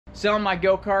Selling my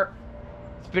go-kart.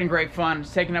 It's been great fun.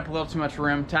 It's taking up a little too much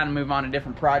room. Time to move on to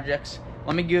different projects.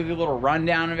 Let me give you a little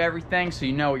rundown of everything so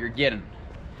you know what you're getting.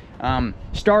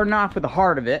 Starting off with the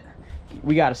heart of it,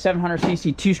 we got a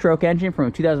 700cc two-stroke engine from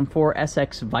a 2004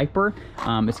 SX Viper.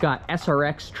 It's got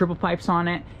SRX triple pipes on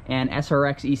it and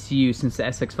SRX ECU. Since the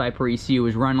SX Viper ECU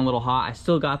was running a little hot, I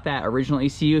still got that original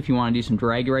ECU if you want to do some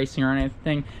drag racing or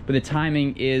anything, but the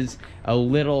timing is a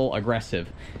little aggressive.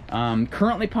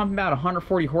 Currently pumping about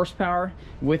 140 horsepower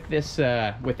with this,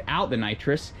 without the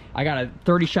nitrous. I got a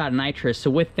 30 shot of nitrous,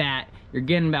 so with that, you're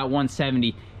getting about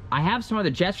 170. I have some other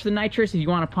jets for the nitrous if you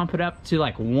want to pump it up to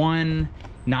like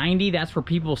 190. That's where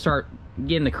people start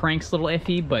getting the cranks a little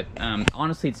iffy, but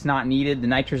honestly it's not needed. The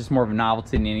nitrous is more of a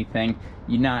novelty than anything.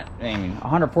 I mean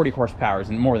 140 horsepower is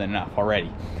more than enough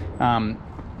already.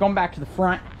 Going back to the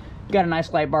front, you got a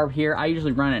nice light barb here. I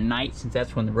usually run at night since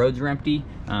that's when the roads are empty.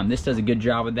 This does a good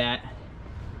job of that.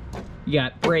 You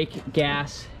got brake,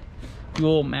 gas,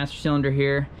 fuel, master cylinder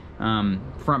here,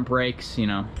 front brakes, you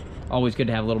know, always good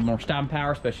to have a little more stopping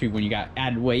power, especially when you got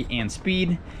added weight and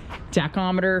speed.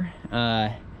 Tachometer,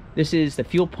 this is the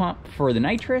fuel pump for the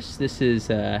nitrous. This is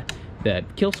the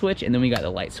kill switch, and then we got the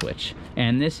light switch.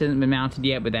 And this hasn't been mounted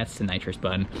yet, but that's the nitrous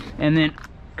button. And then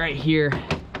right here,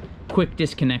 quick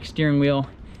disconnect steering wheel,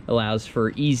 allows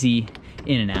for easy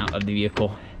in and out of the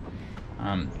vehicle.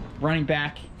 Running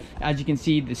back, as you can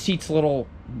see, the seat's a little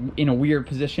in a weird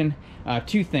position.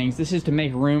 Two things. This is to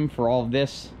make room for all of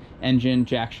this engine,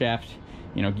 jack shaft,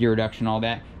 you know, gear reduction, all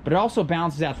that, but it also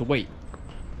balances out the weight.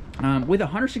 With a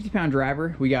 160-pound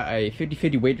driver, we got a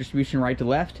 50-50 weight distribution right to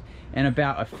left, and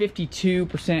about a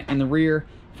 52% in the rear,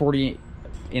 40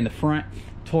 in the front.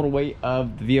 Total weight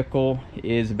of the vehicle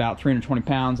is about 320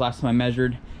 pounds last time I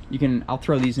measured. I'll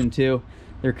throw these in too.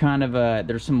 They're kind of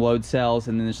there's some load cells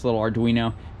and then this little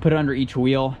Arduino. Put it under each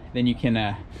wheel, then you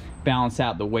can balance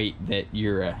out the weight that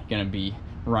you're gonna be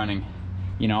running.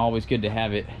 You know, always good to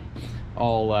have it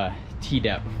all teed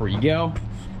up before you go.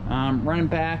 Running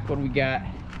back, what do we got?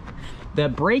 The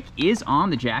brake is on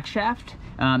the jack shaft.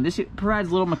 This provides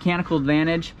a little mechanical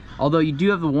advantage, although you do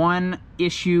have the one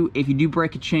issue: if you do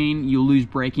break a chain, you'll lose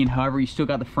braking. However, you still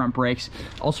got the front brakes.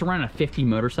 Also running a 50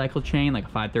 motorcycle chain, like a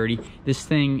 530. This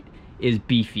thing is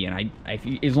beefy, and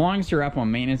as long as you're up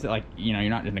on maintenance, like, you know, you're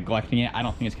not neglecting it, I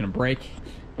don't think it's gonna break,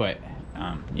 but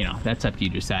you know, that's up to you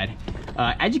to decide.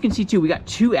 As you can see too, we got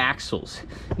two axles.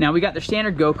 Now we got the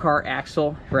standard go-kart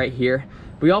axle right here.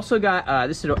 We also got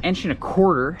this is an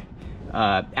 1.25 inch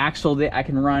axle that I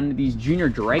can run these junior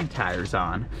drag tires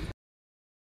on.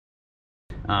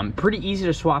 Pretty easy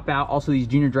to swap out. Also, these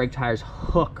junior drag tires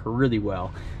hook really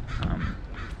well.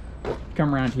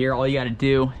 Come around here, all you got to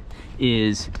do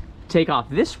is take off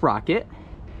this sprocket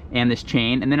and this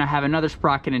chain, and then I have another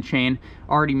sprocket and chain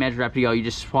already measured up to go. You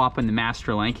just swap in the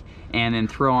master link and then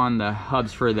throw on the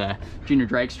hubs for the junior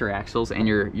dragster axles, and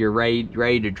you're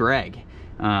ready to drag.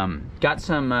 Got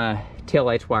some tail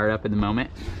lights wired up at the moment.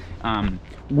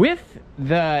 With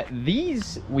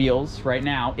these wheels right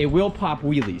now, it will pop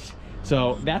wheelies,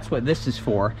 so that's what this is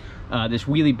for. This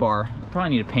wheelie bar,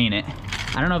 probably need to paint it.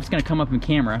 I don't know if it's gonna come up in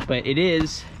camera, but it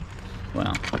is,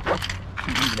 well,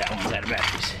 that one's out of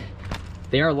batteries.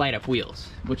 They are light up wheels,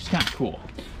 which is kind of cool.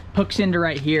 Hooks into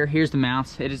right here. Here's the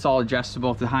mounts. It is all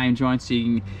adjustable to the high end joints, so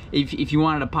you can, if you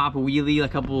wanted to pop a wheelie a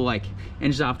couple like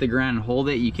inches off the ground and hold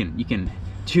it, you can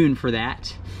tune for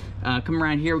that. Come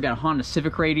around here, we got a Honda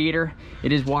Civic radiator.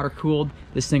 It is water cooled.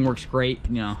 This thing works great.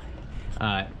 You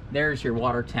know, there's your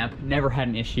water temp. Never had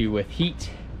an issue with heat.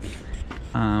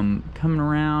 Coming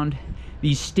around,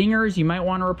 these stingers you might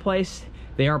want to replace.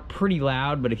 They are pretty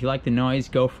loud, but if you like the noise,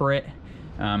 go for it.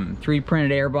 3D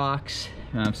printed air box,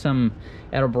 some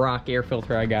Edelbrock air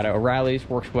filter. I got it. O'Reilly's,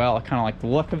 works well. I kind of like the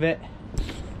look of it.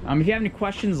 If you have any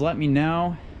questions, let me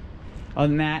know. Other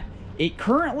than that, it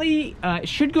currently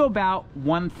should go about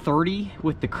 130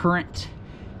 with the current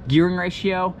gearing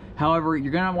ratio. However,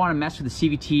 you're gonna want to mess with the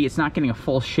CVT. It's not getting a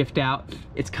full shift out.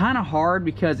 It's kind of hard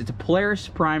because it's a Polaris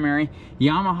primary,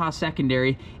 Yamaha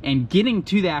secondary, and getting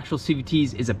to the actual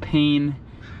CVTs is a pain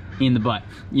in the butt.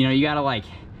 You know, you gotta like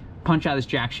punch out this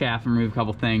jack shaft and remove a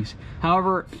couple things.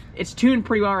 However, it's tuned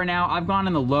pretty well right now. I've gone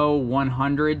in the low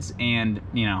 100s, and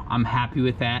you know, I'm happy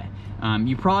with that.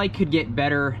 You probably could get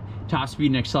better top speed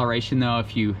and acceleration though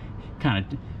if you kind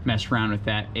of mess around with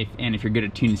that, if you're good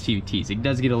at tuning CVTs. It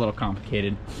does get a little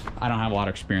complicated. I don't have a lot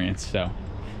of experience, so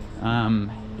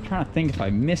I'm trying to think if I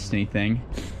missed anything.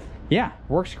 Yeah,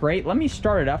 works great. Let me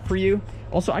start it up for you.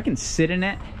 Also, I can sit in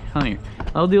it.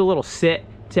 I'll do a little sit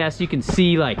test. You can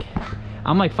see, like,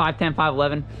 I'm like 5'10",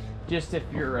 5'11". Just if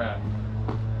you're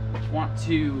want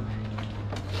to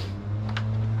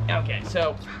Okay,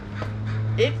 so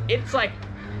it's like,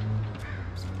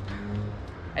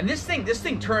 and this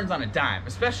thing turns on a dime,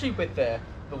 especially with the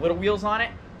little wheels on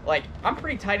it. Like, I'm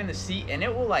pretty tight in the seat, and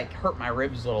it will like hurt my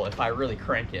ribs a little if I really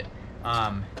crank it.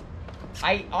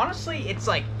 I honestly, it's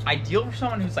like ideal for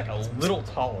someone who's like a little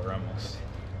taller almost,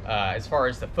 as far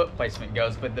as the foot placement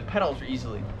goes, but the pedals are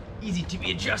easy to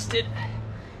be adjusted.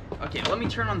 Okay, let me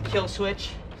turn on the kill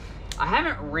switch. I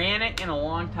haven't ran it in a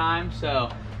long time, so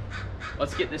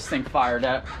let's get this thing fired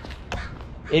up.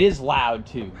 It is loud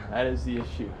too, that is the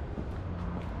issue.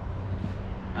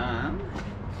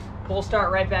 Pull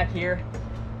start right back here.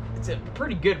 It's a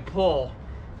pretty good pull.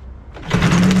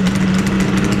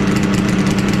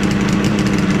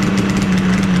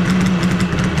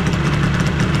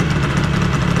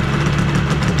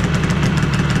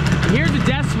 Here's a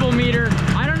decibel meter.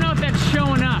 I don't know if that's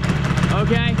showing up,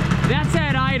 okay? That's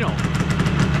at idle.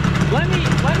 Let me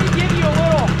give you a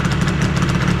little.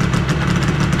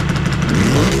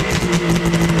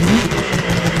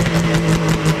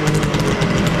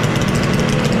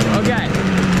 Okay,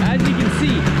 as you can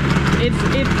see,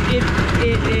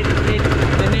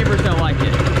 the neighbors don't like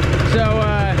it. So,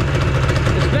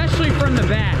 especially from the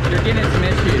back, you're getting some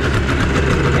issues.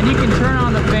 And you can turn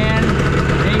on the fan,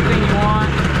 anything you want.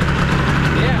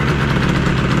 Yeah.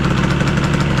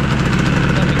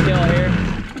 Nothing kill here.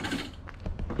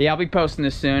 Yeah, I'll be posting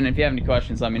this soon. If you have any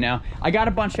questions, let me know. I got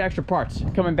a bunch of extra parts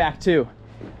coming back too.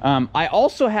 I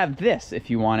also have this if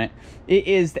you want it. It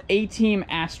is the A-Team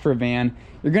Astra van.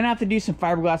 You're gonna have to do some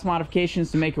fiberglass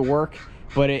modifications to make it work,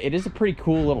 but it is a pretty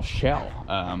cool little shell.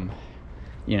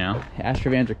 You know, Astra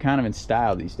vans are kind of in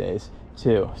style these days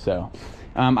too. So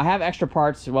I have extra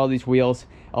parts, well, these wheels.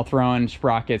 I'll throw in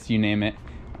sprockets, you name it.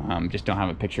 Just don't have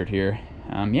it pictured here.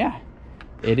 Yeah,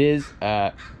 it is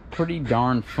pretty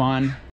darn fun.